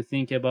started to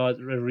think about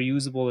a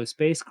reusable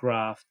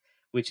spacecraft,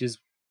 which is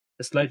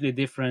a slightly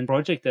different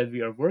project that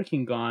we are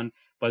working on,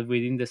 but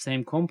within the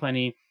same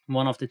company,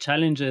 one of the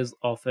challenges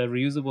of a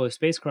reusable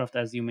spacecraft,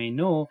 as you may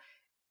know,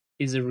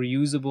 is the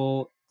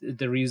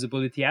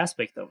reusability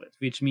aspect of it,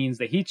 which means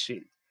the heat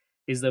shield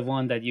is the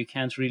one that you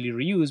can't really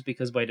reuse,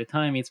 because by the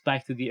time it's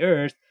back to the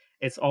Earth,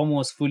 it's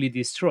almost fully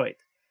destroyed.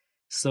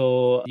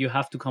 So you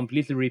have to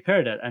completely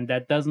repair that. And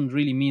that doesn't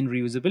really mean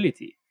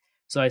reusability.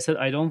 So I said,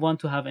 I don't want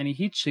to have any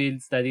heat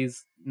shields that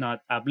is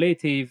not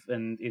ablative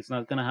and it's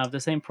not going to have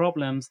the same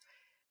problems.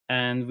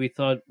 And we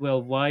thought,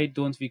 well, why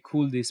don't we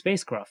cool the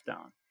spacecraft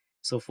down?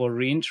 So for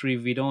reentry,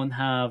 we don't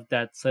have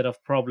that set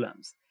of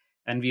problems.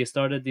 And we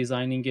started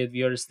designing it.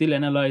 We are still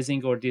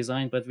analyzing our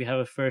design, but we have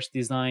a first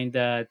design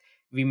that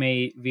we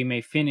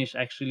may finish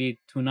actually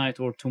tonight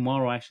or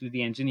tomorrow. Actually,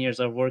 the engineers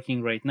are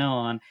working right now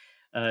on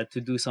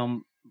to do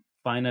some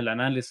final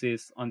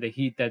analysis on the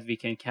heat that we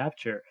can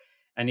capture.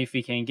 And if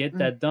we can get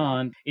that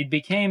done, it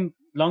became,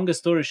 longest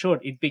story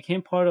short, it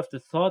became part of the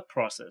thought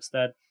process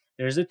that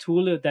there's a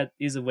tool that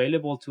is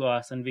available to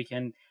us and we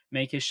can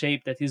make a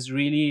shape that is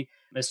really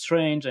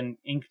strange and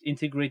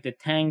integrate the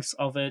tanks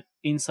of it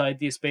inside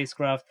the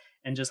spacecraft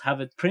and just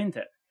have it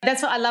printed.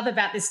 That's what I love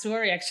about this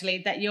story,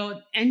 actually, that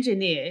your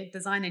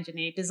design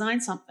engineer,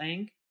 designed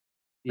something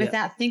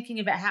without thinking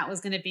about how it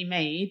was going to be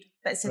made.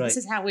 But said, this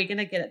is how we're going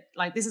to get it.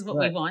 Like, this is what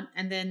we want.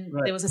 And then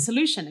there was a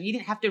solution. You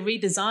didn't have to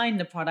redesign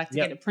the product to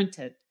get it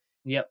printed.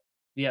 Yep,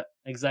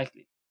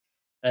 exactly.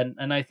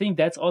 And I think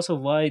that's also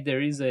why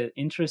there is an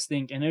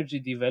interesting energy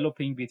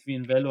developing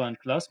between Velo and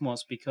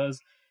Plasmos, because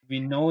We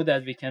know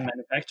that we can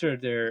manufacture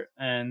there,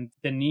 and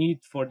the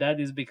need for that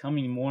is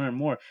becoming more and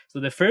more. So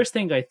the first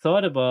thing I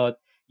thought about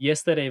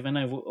yesterday when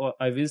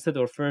I visited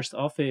our first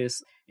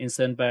office in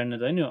San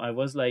Bernardino, I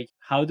was like,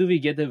 how do we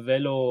get a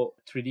Velo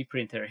 3D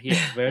printer here?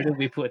 Where do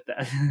we put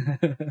that?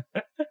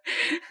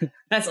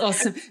 That's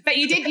awesome. But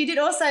you did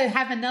also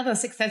have another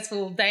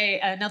successful day,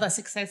 another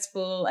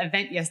successful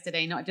event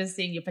yesterday, not just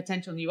seeing your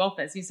potential new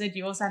office. You said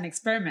you also had an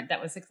experiment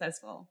that was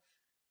successful.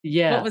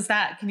 Yeah. What was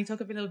that? Can you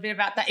talk a little bit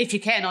about that if you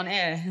can on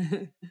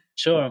air?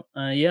 Sure.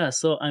 Yeah.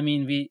 So I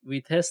mean,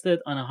 we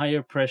tested on a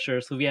higher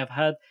pressure. So we have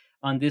had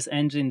on this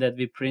engine that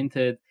we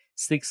printed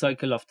 6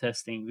 cycles of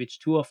testing, which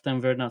 2 of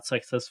them were not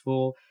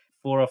successful.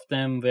 4 of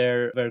them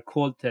were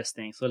cold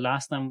testing. So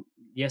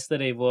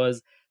yesterday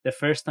was the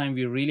first time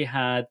we really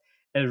had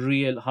a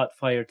real hot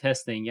fire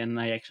testing, and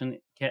I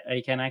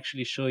can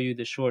actually show you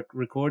the short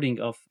recording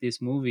of this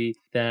movie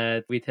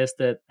that we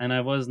tested, and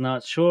I was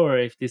not sure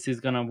if this is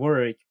gonna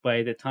work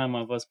by the time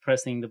I was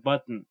pressing the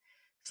button.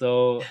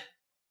 So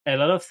a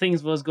lot of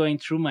things was going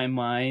through my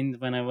mind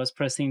when I was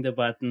pressing the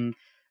button,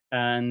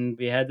 and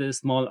we had a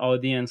small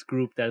audience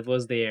group that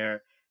was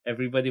there.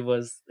 Everybody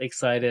was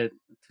excited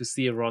to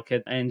see a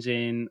rocket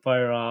engine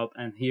fire up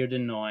and hear the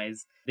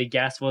noise. The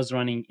gas was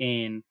running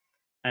in,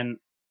 and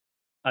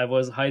I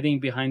was hiding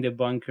behind a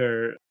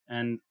bunker,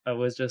 and I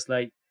was just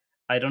like,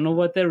 I don't know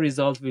what the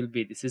result will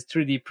be. This is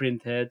 3D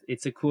printed.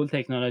 It's a cool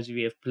technology.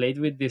 We have played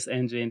with this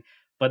engine,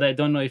 but I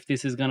don't know if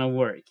this is going to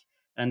work.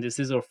 And this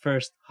is our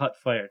first hot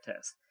fire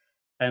test.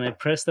 And I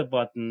pressed the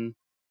button,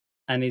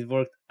 and it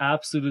worked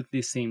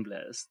absolutely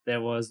seamless.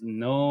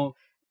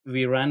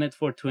 We ran it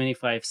for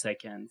 25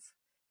 seconds.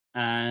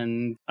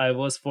 And I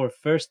was for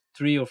first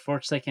 3 or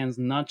 4 seconds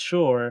not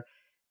sure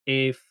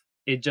if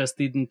it just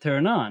didn't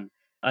turn on.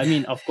 I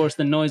mean, of course,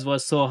 the noise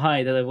was so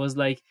high that I was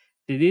like,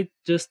 did it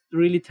just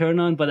really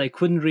turn on? But I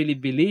couldn't really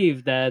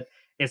believe that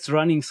it's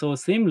running so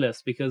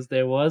seamless, because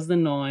there was the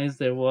noise,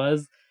 there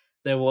was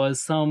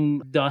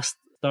some dust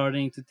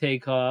starting to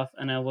take off,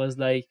 and I was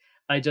like,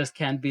 I just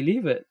can't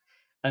believe it.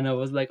 And I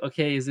was like,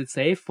 okay, is it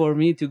safe for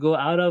me to go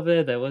out of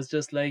it? I was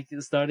just like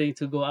starting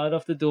to go out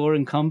of the door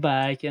and come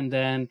back. And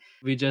then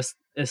we just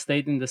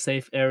stayed in the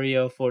safe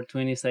area for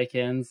 20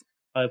 seconds.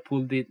 I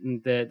pulled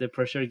the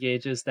pressure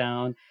gauges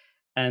down,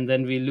 and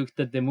then we looked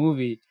at the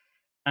movie,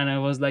 and I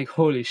was like,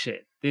 holy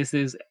shit, this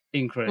is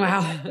incredible.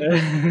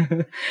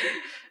 Wow.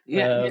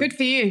 Yeah, good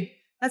for you.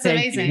 That's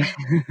amazing.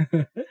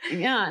 You.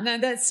 Yeah, no,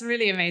 that's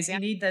really amazing. You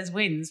need those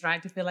wins,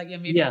 right, to feel like you're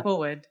moving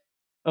forward.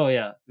 Oh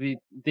yeah,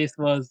 this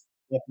was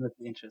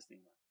definitely interesting.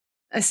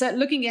 So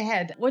looking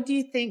ahead, what do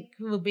you think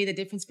will be the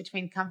difference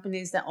between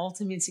companies that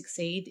ultimately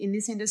succeed in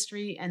this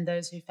industry and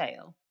those who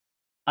fail?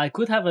 I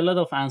could have a lot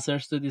of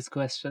answers to this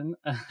question,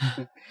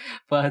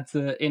 but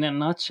in a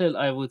nutshell,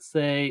 I would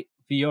say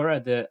we are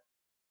at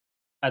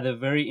a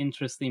very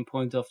interesting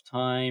point of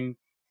time,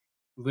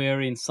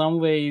 where in some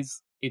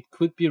ways it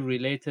could be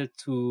related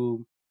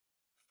to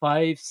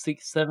 5,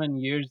 6, 7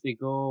 years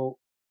ago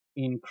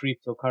in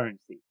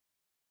cryptocurrency,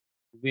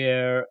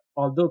 where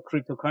although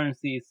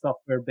cryptocurrency is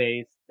software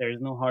based, there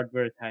is no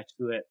hardware attached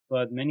to it,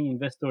 but many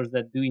investors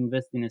that do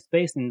invest in the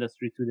space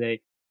industry today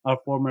are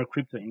former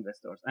crypto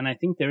investors. And I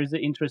think there is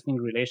an interesting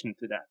relation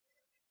to that.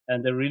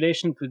 And the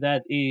relation to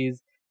that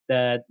is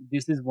that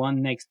this is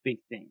one next big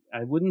thing.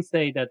 I wouldn't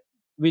say that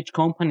which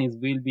companies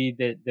will be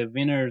the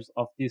winners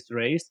of this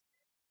race,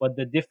 but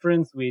the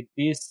difference with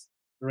this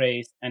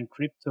race and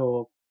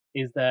crypto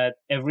is that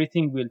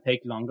everything will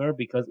take longer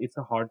because it's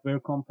a hardware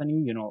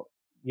company.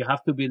 You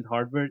have to build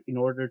hardware in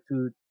order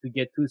to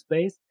get to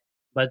space.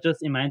 But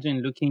just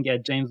imagine looking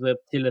at James Webb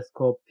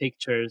Telescope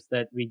pictures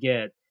that we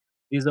get.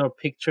 These are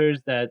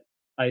pictures that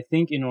I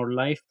think in our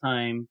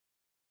lifetime,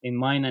 in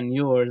mine and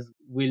yours,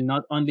 will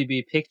not only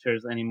be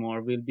pictures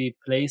anymore, will be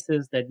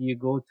places that you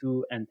go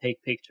to and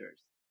take pictures,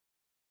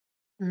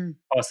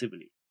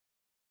 possibly.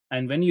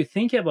 And when you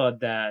think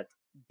about that,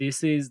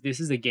 this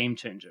is a game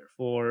changer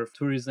for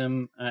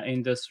tourism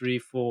industry,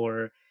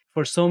 for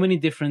so many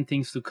different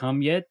things to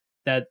come yet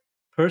that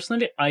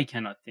personally I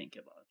cannot think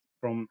about,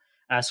 from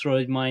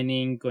asteroid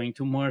mining, going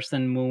to Mars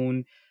and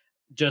Moon,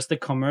 just the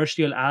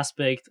commercial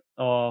aspect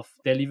of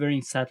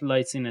delivering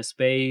satellites in a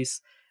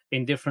space,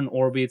 in different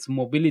orbits,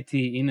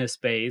 mobility in a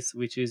space,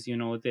 which is,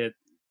 the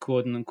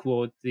quote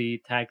unquote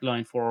the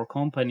tagline for our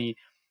company,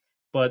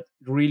 but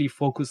really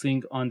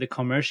focusing on the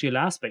commercial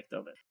aspect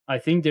of it. I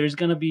think there's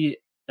going to be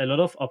a lot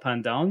of up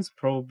and downs,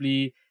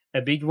 probably a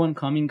big one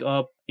coming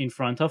up in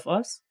front of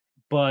us.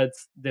 But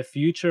the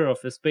future of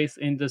the space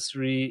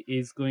industry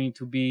is going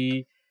to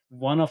be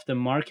one of the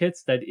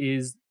markets that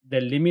is,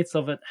 the limits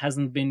of it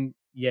hasn't been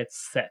yet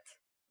set.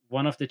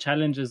 One of the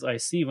challenges I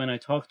see when I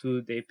talk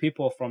to the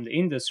people from the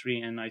industry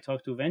and I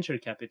talk to venture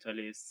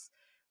capitalists,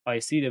 I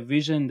see the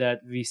vision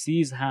that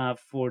VCs have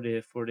for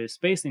the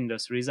space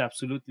industry is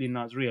absolutely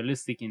not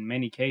realistic in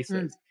many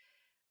cases.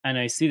 And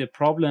I see the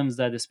problems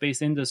that the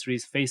space industry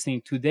is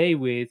facing today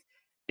with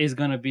is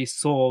going to be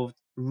solved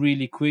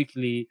really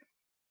quickly,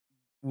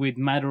 with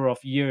matter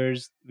of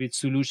years, with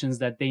solutions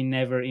that they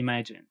never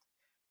imagined.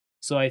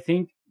 So I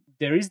think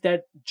there is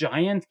that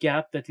giant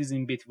gap that is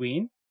in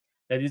between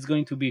that is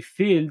going to be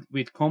filled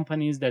with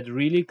companies that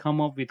really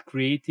come up with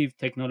creative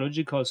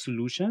technological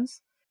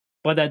solutions.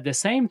 But at the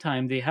same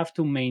time, they have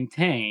to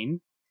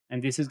maintain,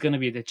 and this is going to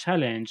be the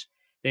challenge,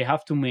 they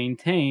have to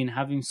maintain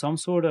having some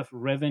sort of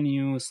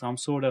revenue, some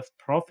sort of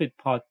profit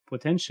pot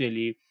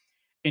potentially,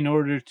 in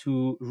order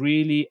to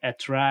really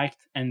attract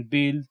and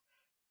build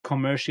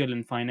commercial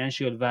and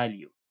financial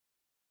value.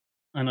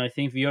 And I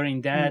think we are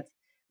in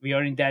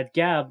that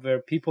gap where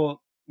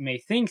people may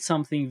think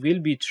something will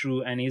be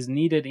true and is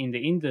needed in the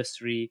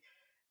industry,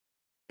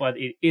 but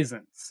it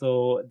isn't.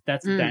 So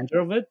that's the danger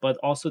of it. But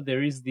also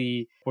there is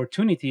the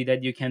opportunity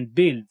that you can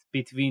build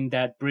between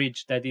that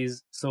bridge that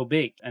is so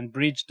big and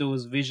bridge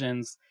those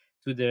visions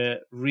to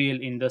the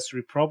real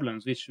industry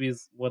problems, which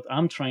is what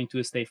I'm trying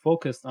to stay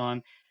focused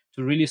on,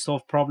 to really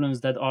solve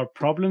problems that are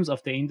problems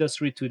of the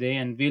industry today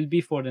and will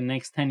be for the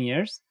next 10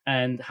 years.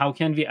 And how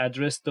can we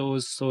address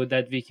those so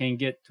that we can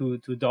get to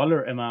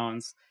dollar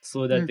amounts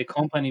so that the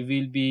company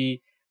will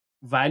be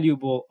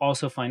valuable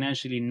also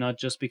financially, not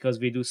just because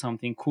we do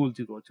something cool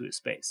to go to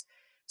space.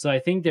 So I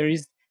think there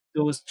is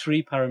those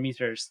three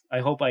parameters.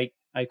 I hope I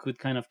could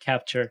kind of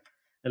capture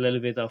a little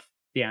bit of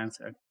the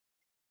answer.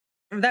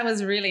 That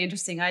was really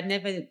interesting. I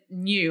never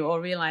knew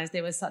or realized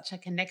there was such a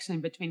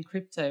connection between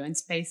crypto and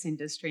space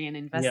industry and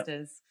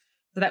investors.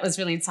 Yep. So that was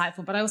really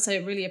insightful. But I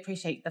also really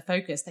appreciate the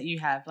focus that you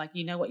have. Like,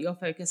 you know what your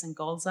focus and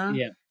goals are,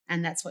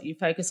 and that's what you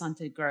focus on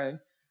to grow.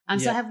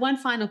 So I have one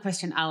final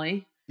question,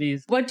 Ali.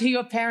 Please. What do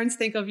your parents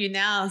think of you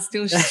now,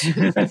 still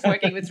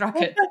working with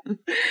rocket?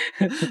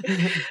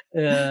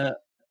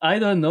 I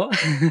don't know.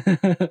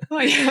 Oh,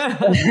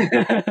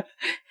 yeah.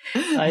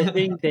 I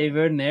think they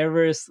were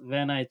nervous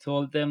when I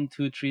told them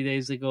 2-3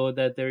 days ago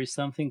that there is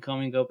something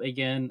coming up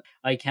again.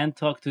 I can't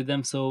talk to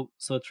them so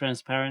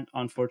transparent,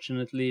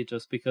 unfortunately,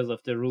 just because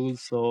of the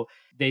rules. So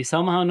they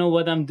somehow know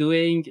what I'm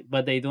doing,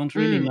 but they don't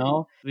really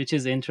know, which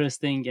is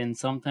interesting and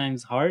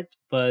sometimes hard.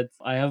 But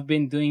I have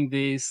been doing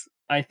this.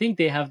 I think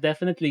they have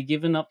definitely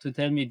given up to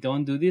tell me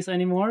don't do this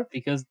anymore,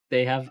 because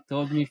they have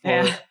told me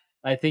for,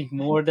 I think,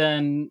 more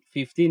than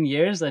 15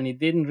 years and it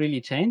didn't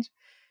really change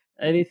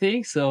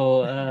anything.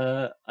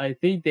 So I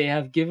think they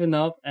have given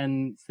up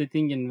and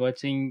sitting and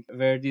watching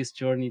where this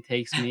journey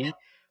takes me.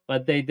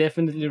 But they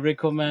definitely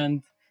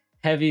recommend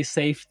heavy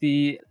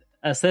safety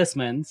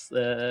assessments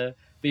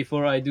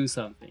before I do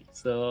something.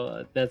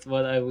 So that's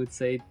what I would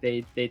say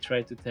they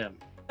try to tell me.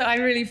 I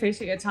really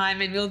appreciate your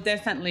time, and we'll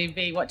definitely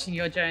be watching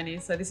your journey.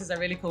 So this is a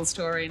really cool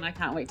story, and I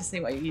can't wait to see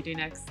what you do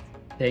next.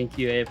 Thank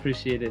you. I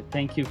appreciate it.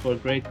 Thank you for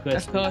great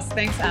questions. Of course.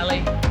 Thanks, Ali.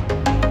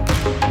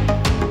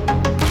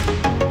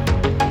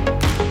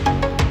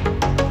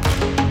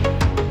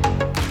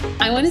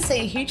 I want to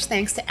say a huge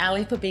thanks to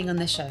Ali for being on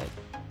the show.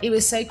 It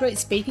was so great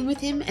speaking with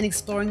him and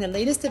exploring the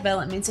latest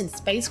developments in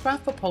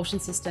spacecraft propulsion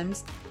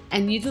systems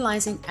and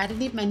utilizing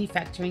additive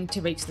manufacturing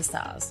to reach the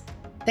stars.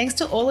 Thanks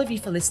to all of you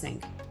for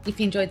listening. If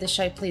you enjoyed the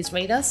show, please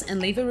rate us and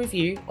leave a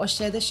review or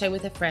share the show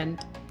with a friend.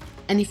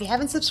 And if you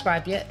haven't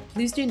subscribed yet,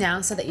 please do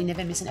now so that you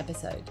never miss an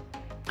episode.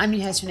 I'm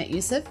your host, Renet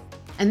Youssef,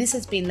 and this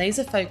has been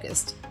Laser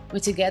Focused, where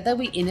together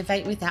we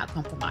innovate without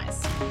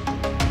compromise.